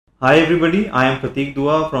Hi everybody, I am Pratik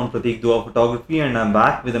Dua from Pratik Dua Photography and I'm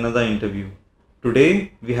back with another interview.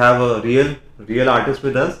 Today we have a real artist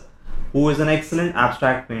with us who is an excellent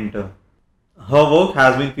abstract painter. Her work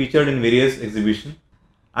has been featured in various exhibitions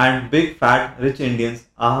and big fat rich Indians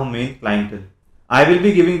are her main clientele. I will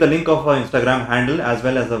be giving the link of her Instagram handle as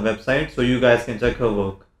well as her website so you guys can check her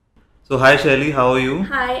work. So hi Shaily, how are you?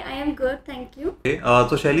 Hi, I am good, thank you.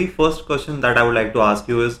 So Shaily, first question that I would like to ask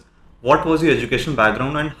you is what was your education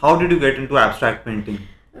background and how did you get into abstract painting?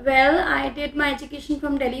 Well, I did my education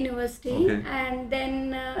from Delhi University Okay. and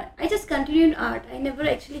then I just continued art. I never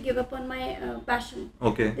actually gave up on my passion.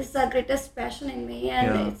 Okay. This is the greatest passion in me, and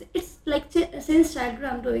Yeah. it's like since childhood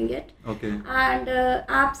I'm doing it. Okay. And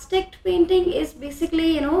abstract painting is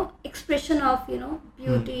basically expression of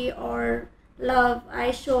beauty or love. I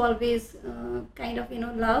show always kind of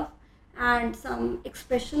love and some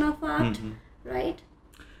expression of art, right?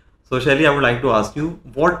 So, Shaily, I would like to ask you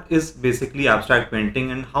what is basically abstract painting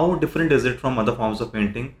and how different is it from other forms of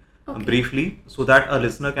painting, Okay. briefly, so that a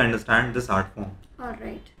listener can understand this art form. All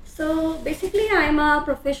right. So basically, I'm a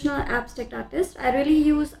professional abstract artist. I really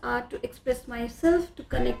use art to express myself, to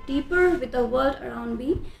connect deeper with the world around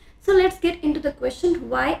me. So let's get into the question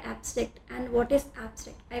why abstract and what is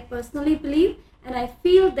abstract. I personally believe and I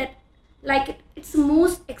feel that it's the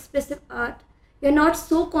most expressive art. You're not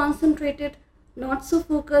so concentrated, not so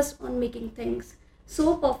focused on making things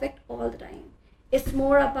so perfect all the time. It's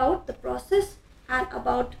more about the process and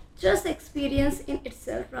about just experience in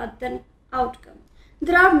itself rather than outcome.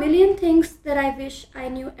 There are a million things that I wish I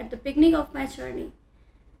knew at the beginning of my journey.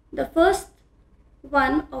 The first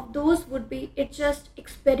one of those would be it just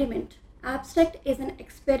experiment. Abstract is an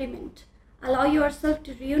experiment. Allow yourself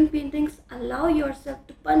to ruin paintings, allow yourself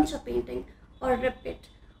to punch a painting or rip it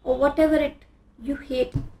or whatever it you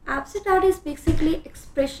hate. Abstract art is basically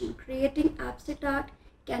expression. Creating abstract art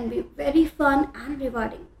can be very fun and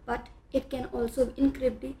rewarding, but it can also be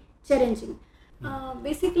incredibly challenging.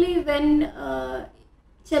 Basically, when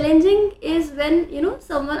challenging is when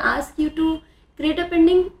someone asks you to create a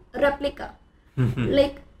painting replica.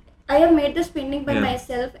 Like I have made this painting by Yeah.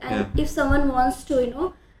 myself, and Yeah. if someone wants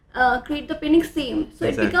to create the painting same, so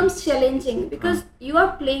Exactly. it becomes challenging because you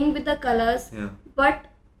are playing with the colors. Yeah. But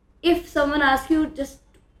if someone asks you just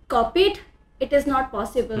copy it, it is not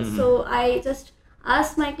possible. So I just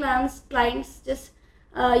ask my clients just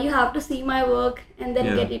you have to see my work and then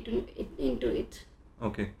Yeah. get into it.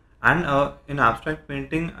 Okay. And in abstract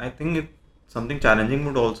painting, I think something challenging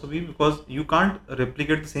would also be because you can't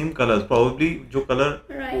replicate the same colors. Probably, जो color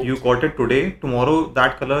Right. you got it today, tomorrow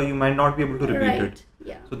that color you might not be able to repeat Right. it.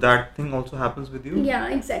 Yeah. So that thing also happens with you. Yeah,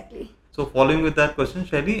 exactly. So following with that question,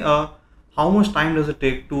 Shaily, how much time does it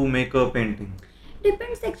take to make a painting?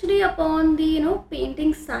 Depends actually upon the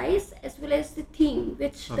painting size as well as the theme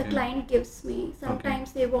which the Okay. client gives me.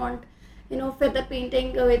 Sometimes they want feather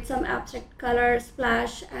painting with some abstract color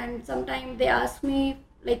splash, and sometimes they ask me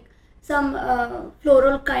like some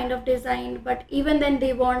floral kind of design, but even then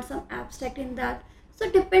they want some abstract in that. So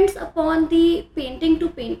it depends upon the painting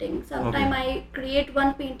to painting. Sometimes I create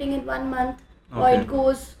one painting in 1 month, or Okay. it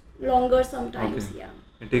goes longer sometimes. Okay. Yeah.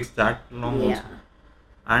 It takes that long Yeah. also.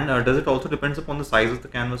 And does it also depends upon the size of the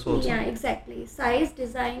canvas also? Yeah, exactly. Size,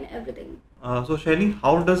 design, everything. So Shaily,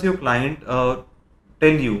 how does your client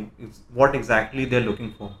tell you what exactly they're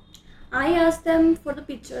looking for? I ask them for the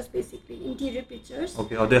pictures, basically interior pictures.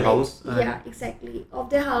 Okay, of their Like, house. yeah, exactly, of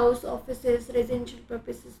their house, offices, residential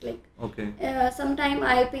purposes. Like, Okay. sometime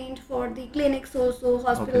I paint for the clinics also,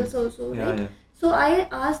 hospitals Okay. also, Yeah, right? yeah. So I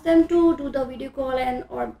ask them to do the video call, and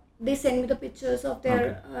or they send me the pictures of their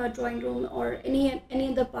drawing room or any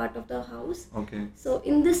other part of the house. Okay. So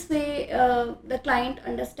in this way, the client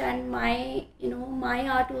understand my my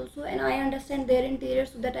art also, and I understand their interior,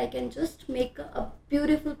 so that I can just make a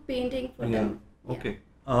beautiful painting for Yeah. them. Okay.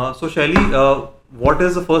 So Shaily, what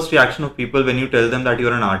is the first reaction of people when you tell them that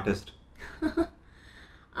you're an artist?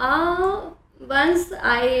 Once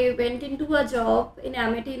I went into a job in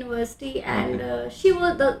Amity University, and she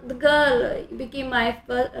was the girl became my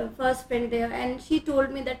first friend there, and she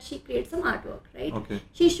told me that she created some artwork, right? Okay.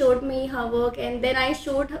 She showed me her work, and then I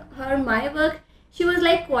showed her my work. She was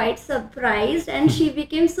like quite surprised, and she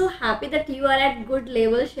became so happy that you are at good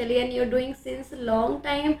level, Shelly, and you're doing since a long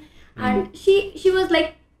time. And she was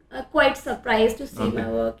like quite surprised to see my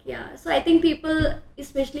Okay. work. Yeah, so I think people,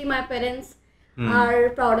 especially my parents, are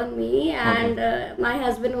proud of me, and my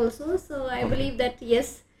husband also. So I believe that yes,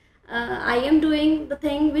 I am doing the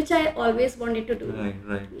thing which I always wanted to do. Right,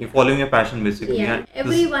 right. Yeah. You're following your passion basically. Yeah, And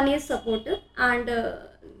everyone is supportive, and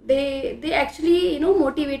they actually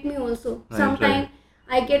motivate me also. Right, Sometimes right.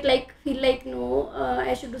 I get like feel like no,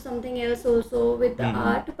 I should do something else also with the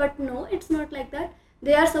art, but no, it's not like that.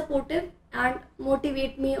 They are supportive and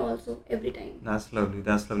motivate me also every time. That's lovely.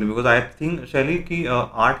 That's lovely. Because I think Shaily कि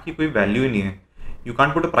art की कोई value ही नहीं है. You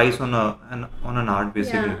can't put a price on an art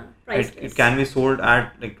basically. Yeah, It priceless. can be sold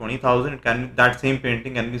at like 20,000. It can that same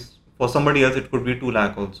painting can be for somebody else. It could be 2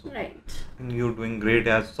 lakh also. Right. And you're doing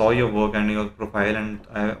great. I saw your work and your profile,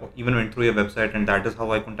 and I even went through your website, and that is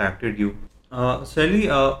how I contacted you. Shaily,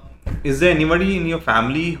 is there anybody in your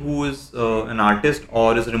family who is an artist or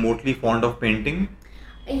is remotely fond of painting?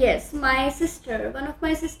 Yes, my sister, one of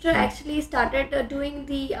my sister actually started doing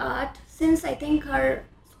the art since I think her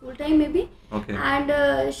school time maybe. Okay.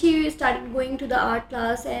 And she started going to the art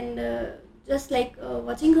class, and just like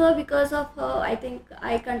watching her, because of her I think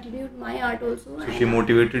I continued my art also. So and she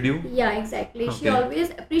motivated you? Yeah, exactly. She Okay.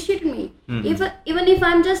 always appreciated me. Mhm. Even if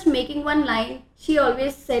I'm just making one line, she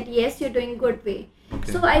always said, yes, you're doing good way.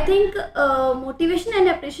 Okay. So I think motivation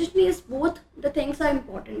and appreciation is both the things are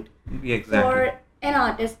important Yeah, exactly. for an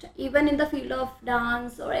artist, even in the field of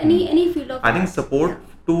dance or any field of I think art. support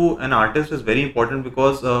to an artist is very important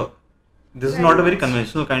because this is Very not a very much.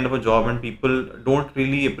 conventional kind of a job, and people don't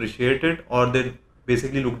really appreciate it, or they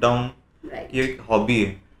basically look down Right. कि एक hobby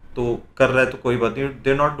है तो कर रहा है तो कोई बात नहीं,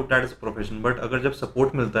 they not looked at as a profession. But अगर जब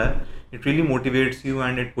सपोर्ट मिलता है it really motivates you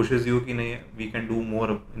and it pushes you कि नहीं we can do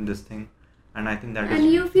more in this thing, and I think that And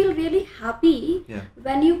is you feel really happy Yeah.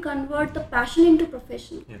 when you convert the passion into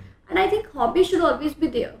profession. Yeah. And I think hobby should always be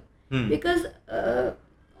there. Because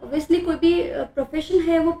obviously कोई भी profession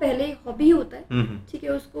है वो पहले hobby होता है. ठीक है,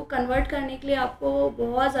 उसको कन्वर्ट करने के लिए आपको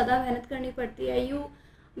बहुत ज़्यादा मेहनत करनी पड़ती है. You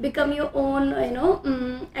become your own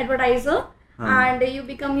advertiser, and you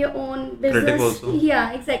become your own business. Critic also.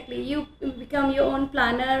 Yeah, exactly. You become your own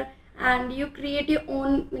planner, and you create your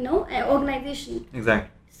own organization.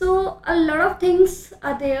 Exactly. So a lot of things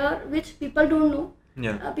are there which people don't know.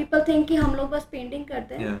 Yeah. People think कि हम लोग बस painting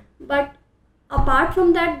करते हैं. Yeah. But apart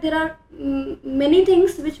from that, there are many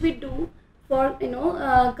things which we do for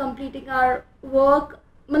completing our work.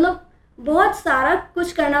 मतलब बहुत सारा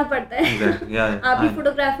कुछ करना पड़ता है. Exactly. Yeah. आप भी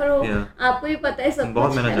फोटोग्राफर हो. Yeah. आपको भी पता है सब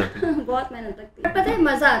बहुत कुछ मेहनत जाती है. बहुत मेहनत लगती है. पता है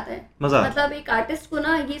मजा आता है. मजा. मतलब एक आर्टिस्ट को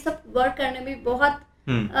ना ये सब वर्क करने में बहुत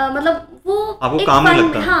मतलब वो आपको एक काम नहीं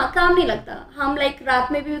fun- लगता. हाँ, काम नहीं लगता. हम लाइक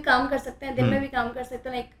रात में भी काम कर सकते हैं, दिन में भी काम कर सकते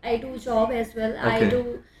हैं. Like I do job as well. I Okay.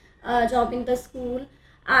 Do job in the school,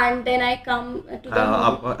 and then I come to the home.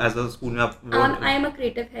 आप एज अ स्कूल में आप I am a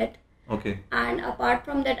creative head. Okay. And apart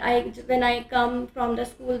from that, when I come from the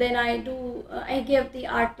school, then I do I give the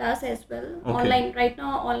art class as well. Okay. Online right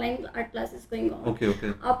now, online art class is going on. Okay. Okay.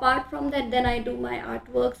 Apart from that, then I do my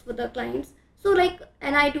artworks for the clients. So like,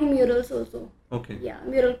 and I do murals also. Okay. Yeah,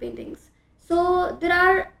 mural paintings. So there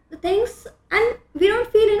are things, and we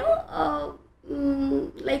don't feel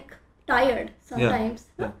like tired sometimes.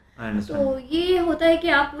 Yeah. I understand. तो ये होता है कि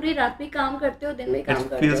आप पूरी रात भी काम करते हो, दिन में काम It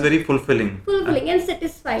करते feels हो. very fulfilling. Fulfilling and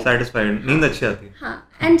satisfied. Satisfied. नींद अच्छी आती है. हाँ,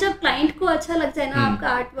 एंड जब क्लाइंट को अच्छा लग जाए ना आपका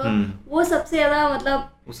आर्ट वर्क, वो सबसे ज्यादा मतलब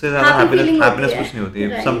उससे ज्यादा happy feeling हैप्पीनेस होती है. कुछ नहीं होती है.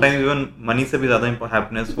 Right. समटाइम्स इवन मनी से भी ज्यादा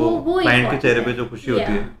हैप्पीनेस वो वो क्लाइंट के important चेहरे है. पे जो खुशी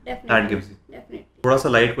होती है, Yeah, that gives you. definitely. थोड़ा सा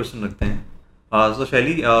लाइट क्वेश्चन रखते हैं. सो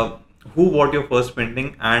शैली, who bought your first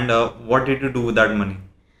painting and what did you do with that money?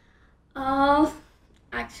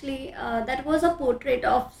 Actually, that was a portrait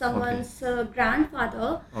of someone's grandfather.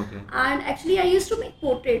 Okay. And actually, I used to make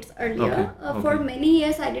portraits earlier. Okay, For okay. many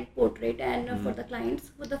years, I did portrait, and for the clients,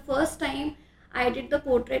 for the first time, I did the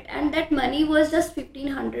portrait, and that money was just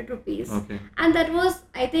 1,500 rupees. Okay. And that was,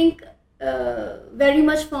 I think, very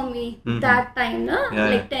much for me that time, na? Yeah,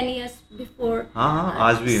 Like 10 years before. हाँ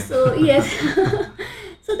आज भी है. So yes,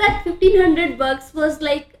 so that 1,500 bucks was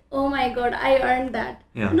like, oh my god, I earned that.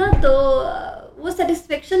 Yeah. ना तो वो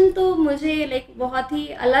satisfaction तो मुझे like बहुत ही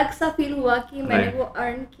अलग सा feel हुआ कि मैंने Right. वो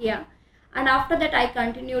earn किया. And after that I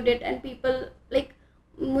continued it, and people like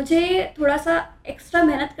मुझे थोड़ा सा एक्स्ट्रा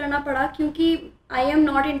मेहनत करना पड़ा क्योंकि I am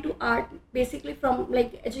not in to art basically from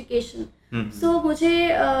like education. सो मुझे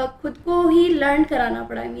खुद को ही लर्न कराना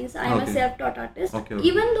पड़ा. Means I am a Okay. Self taught artist. Okay, okay.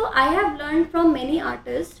 Even though I have learn from many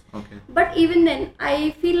artist, Okay. But even then I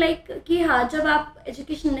feel like कि हाँ, जब आप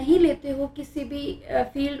education नहीं लेते हो किसी भी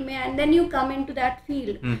फील्ड में and then you come in to that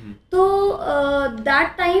field, तो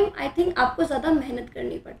दैट टाइम आई थिंक आपको ज़्यादा मेहनत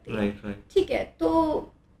करनी पड़ती है. Right right. ठीक है, तो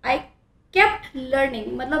आई केप्ट लर्निंग,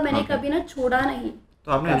 मतलब मैंने Okay. कभी ना छोड़ा नहीं.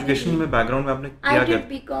 तो आपने कभी एजुकेशन भी. में बैकग्राउंड में आपने आई किया क्या? Did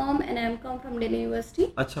BCom and MCom from Delhi university.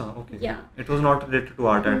 अच्छा. Okay. Yeah. It was not related to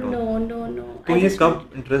art at all. No no no. तो ये कब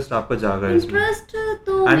इंटरेस्ट आपका जागा इसमें? इंटरेस्ट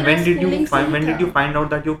तो एंड मेरा व्हेन डिड schooling यू से ही व्हेन डिड था. You find out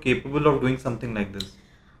that you are capable of doing something like this?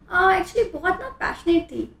 Actually बहुत ना पैशनेट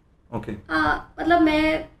थी. ओके. मतलब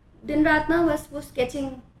मैं दिन रात ना बस वो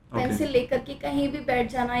स्केचिंग Okay. पेंसिल लेकर के कहीं भी बैठ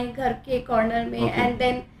जाना है घर के कॉर्नर में Okay. And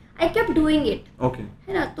then I kept doing it Okay.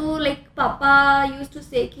 है ना. तो लाइक पापा यूज टू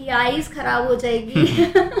से कि आईज खराब हो जाएगी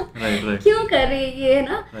Right, right. क्यों कर रही है ये, है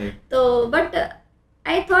ना. Right. तो बट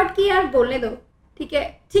आई थॉट कि यार बोलने दो,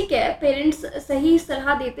 ठीक है पेरेंट्स सही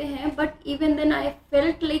सलाह देते हैं, but even then I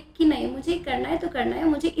felt like कि नहीं मुझे करना है तो करना है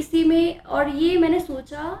मुझे इसी में. और ये मैंने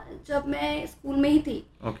सोचा जब मैं स्कूल में ही थी.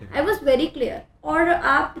 Okay. I was very clear. और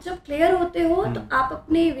आप जब क्लियर होते हो तो Hmm. आप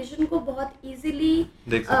अपने विजन को बहुत इजीली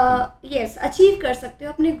देख सकते हो. यस अचीव कर सकते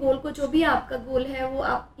हो. अपने गोल को, जो भी आपका गोल है वो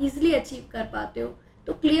आप इजीली अचीव कर पाते हो.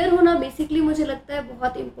 तो क्लियर होना बेसिकली मुझे लगता है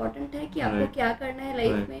बहुत इंपॉर्टेंट है कि आपको Right. क्या करना है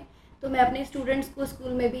लाइफ Right. में. तो मैं अपने स्टूडेंट्स को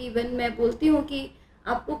स्कूल में भी इवन मैं बोलती हूँ कि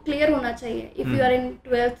आपको क्लियर होना चाहिए. If you are in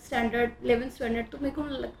 12th standard 11th standard, तो मेरे को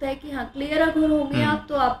लगता है कि हाँ क्लियर अगर होंगे आप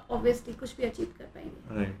तो आप ऑब्वियसली कुछ भी अचीव कर पाएंगे.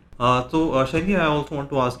 Right. So, Shaily, I also want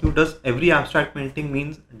to ask you, does every abstract painting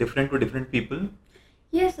means different to different people?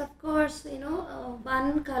 Yes, of course.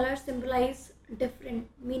 One color symbolize different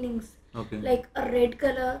meanings. Okay. Like a red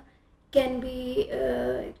color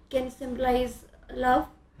can symbolize love,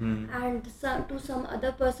 and to some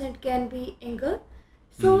other person it can be anger.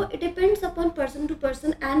 So it depends upon person to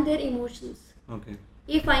person and their emotions. Okay.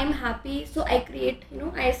 If I am happy, so I create,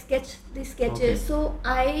 I sketch the sketches. Okay. So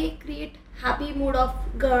I create happy mood of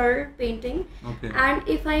girl painting. Okay. And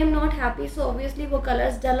if I am not happy, so obviously वो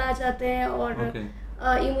colors डल आ जाते हैं और Okay.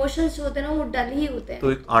 Emotions जो होते हैं ना वो डल ही होते हैं.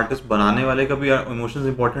 तो एक आर्टिस्ट बनाने वाले का भी इमोशंस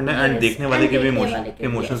इम्पोर्टेंट है एंड Yes, देखने वाले and के भी देखने वाले के भी,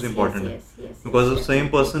 इमोशंस yes, इम्पोर्टेंट yes, है. yes, yes, Because the yes, same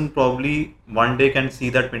yes. person probably one day can see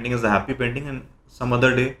that painting as a happy painting and some other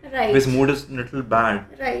day Right. his mood is little bad.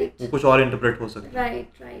 Right. वो कुछ और interpret हो सकता है.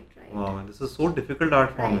 Right. Wow, man, this is so difficult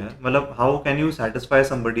art form. Right. है. मतलब how can you satisfy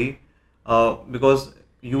somebody because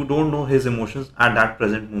you don't know his emotions at that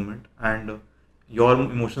present moment and your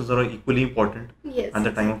emotions are equally important Yes. at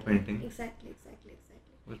the time of painting. Exactly.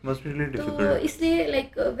 Which must be really तो difficult. इसलिए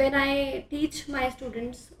like when I teach my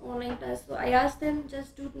students online class, so I ask them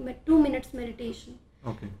just do 2 minutes meditation.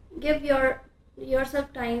 Okay. Give yourself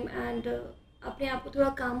time and अपने आप को थोड़ा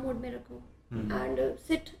काम mode में रखो and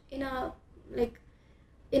sit in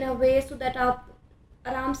a way so that आप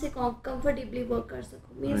आराम से comfortably work कर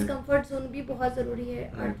सको. Means Right. comfort zone भी बहुत ज़रूरी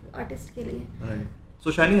है Right. आर्टिस्ट के लिए. Right.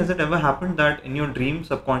 So, Shaily, has it ever happened that in your dream,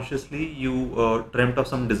 subconsciously, you dreamt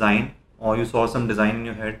of some design or you saw some design in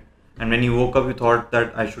your head, and when you woke up, you thought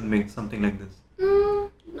that I should make something like this?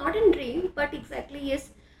 Not in dream, but exactly yes.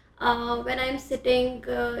 When I'm sitting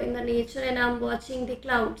in the nature and I'm watching the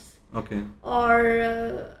clouds, Okay. or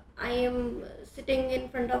I am sitting in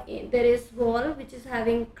front of there is wall which is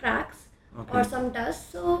having cracks Okay. or some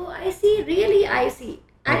dust, so I see,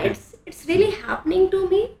 and Okay. it's really happening to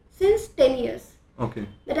me since 10 years Okay.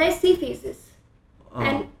 that I see faces.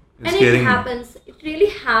 And It's it scaring me. happens, it really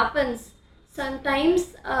happens. Sometimes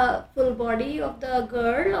full body of the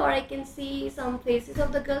girl, or I can see some faces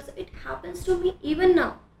of the girls. It happens to me even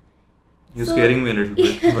now. You're So- scaring me a little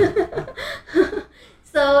bit. But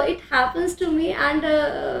So it happens to me, and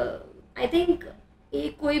I think ये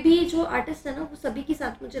कोई भी जो artist है ना वो सभी के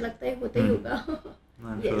साथ मुझे लगता है होता ही होगा.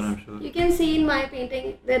 I'm Yes. sure. I'm sure. You can see in my painting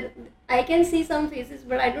that I can see some faces,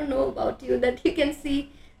 but I don't know about you that you can see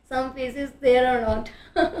some faces there or not.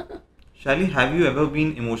 Shaily, have you ever been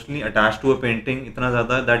emotionally attached to a painting इतना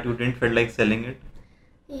ज़्यादा that you didn't feel like selling it?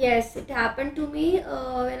 Yes, it happened to me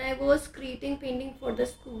when I was creating painting for the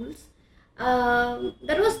schools.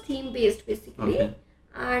 That was theme based basically, Okay.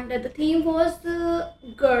 and the theme was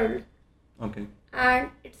girl Okay.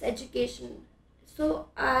 and its education. So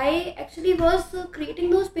I actually was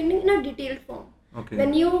creating those painting in a detailed form. Okay.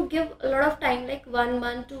 When you give a lot of time, like 1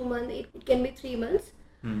 month, 2 months, it can be 3 months.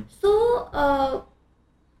 So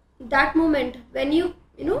that moment when you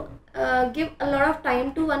give a lot of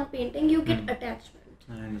time to one painting, you get attachment.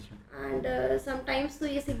 I understand. And sometimes तो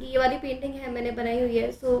ये वाली painting है मैंने बनाई हुई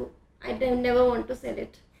है, so I never want to sell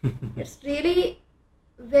it. It's really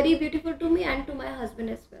very beautiful to me and to my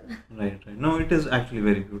husband as well. Right. No, it is actually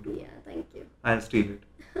very beautiful. Yeah, thank you. I'll steal it.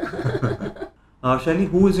 Shaily,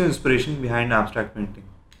 who is your inspiration behind abstract painting?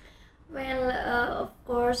 Well, of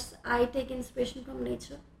course, I take inspiration from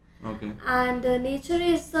nature. Okay. And nature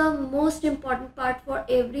is the most important part for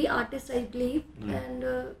every artist, I believe. And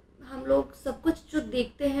हम लोग सब कुछ जो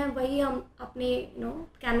देखते हैं वही हम अपने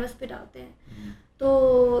कैनवस पे डालते हैं. तो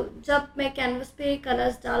जब मैं कैनवस पे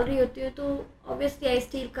कलर्स डाल रही होती हूँ तो obviously I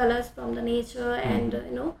steal colors from the nature and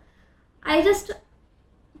I just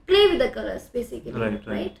play with the colors basically.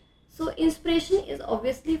 Right. So inspiration is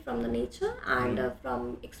obviously from the nature and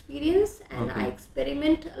from experience, and Okay. I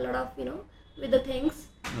experiment a lot of with the things,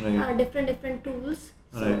 Right. different tools.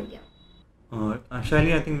 So Right. yeah.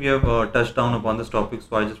 Shaili, I think we have touched down upon this topic,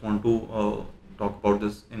 so I just want to talk about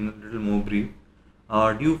this in a little more brief.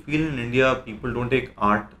 Do you feel in India people don't take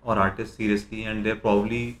art or artists seriously, and they're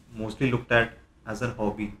probably mostly looked at as a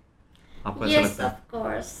hobby? आपको ऐसा Yes, लगता है? of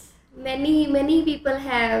course. Many people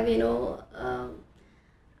have,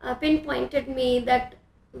 pinpointed me that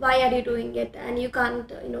why are you doing it and you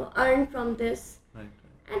can't, earn from this. Right.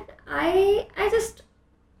 And I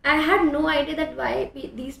had no idea that why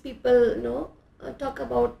these people, talk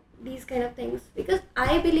about these kind of things, because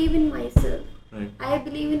I believe in myself. Right. I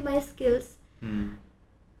believe in my skills. Hmm.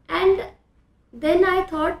 And then I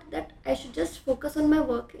thought that I should just focus on my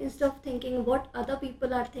work instead of thinking what other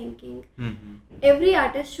people are thinking. Hmm. Every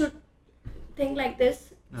artist should think like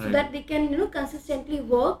this, so Right. that they can, consistently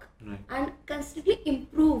work Right. and consistently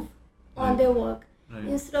improve on Right. their work, Right.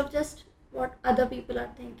 instead of just what other people are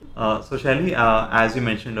thinking. So Shaili, as you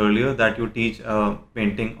mentioned earlier, that you teach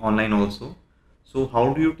painting online also. So how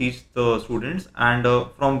do you teach the students, and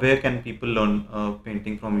from where can people learn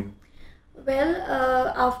painting from you? Well,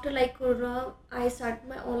 after like Corona, I started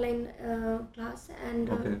my online class, and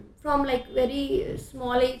Okay. from like very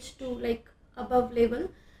small age to like above level,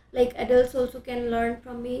 like adults also can learn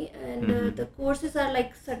from me, and Mhm. the courses are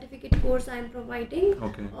like certificate course I'm providing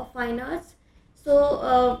Okay. of fine arts. So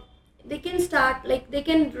they can start, like they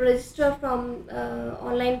can register from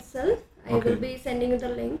online itself. I Okay. will be sending you the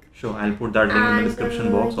link. Sure, I'll put that link in the And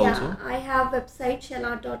description box yeah, also. I have website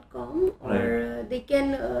shelart.com, or Right. they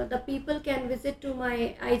can the people can visit to my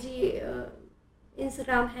IG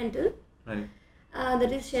Instagram handle, Right.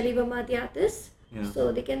 that is Shaily Verma the artist. Yeah. So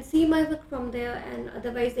they can see my work from there, and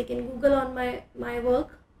otherwise they can Google on my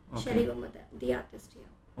work, Okay. Shaily Verma the artist.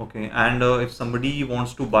 Yeah. Okay. And if somebody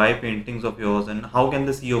wants to buy paintings of yours, and how can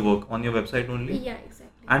they see your work on your website only? Yeah,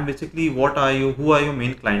 exactly. And basically, what are you? Who are your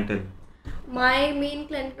main clientele? My main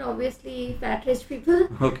client are obviously fat rich people.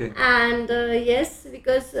 Okay. And yes,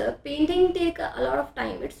 because painting take a lot of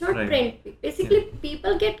time. It's not Right. print. Basically,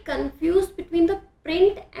 people get confused between the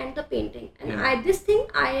print and the painting. And Yeah. this thing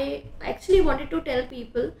I actually wanted to tell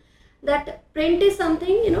people that print is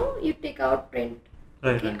something, you take out print.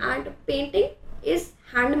 Right. Okay, Right. and painting is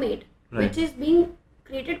handmade, Right. which is being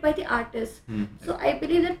created by the artist. Hmm. So I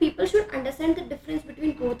believe that people should understand the difference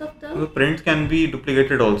between both of them. The prints can be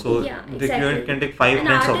duplicated also. Yeah, They exactly. can take 5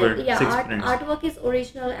 And prints of it, yeah, 6 prints. artwork is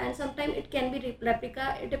original, and sometimes it can be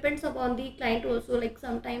replica. It depends upon the client also. Like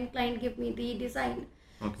sometimes client give me the design,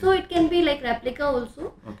 Okay. so it can be like replica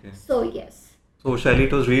also. Okay. So yes. So Shaili,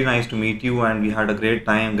 it was really nice to meet you, and we had a great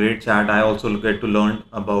time, great chat. I also get to learn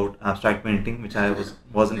about abstract painting, which I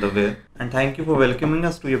wasn't aware. And thank you for welcoming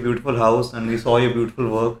us to your beautiful house, and we saw your beautiful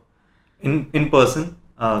work in person.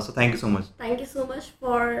 So thank you so much. Thank you so much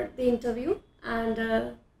for the interview, and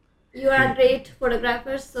you are a great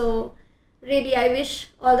photographer. So really, I wish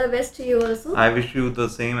all the best to you also. I wish you the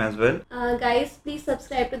same as well. Guys, please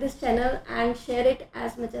subscribe to this channel and share it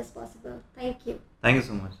as much as possible. Thank you. Thank you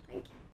so much.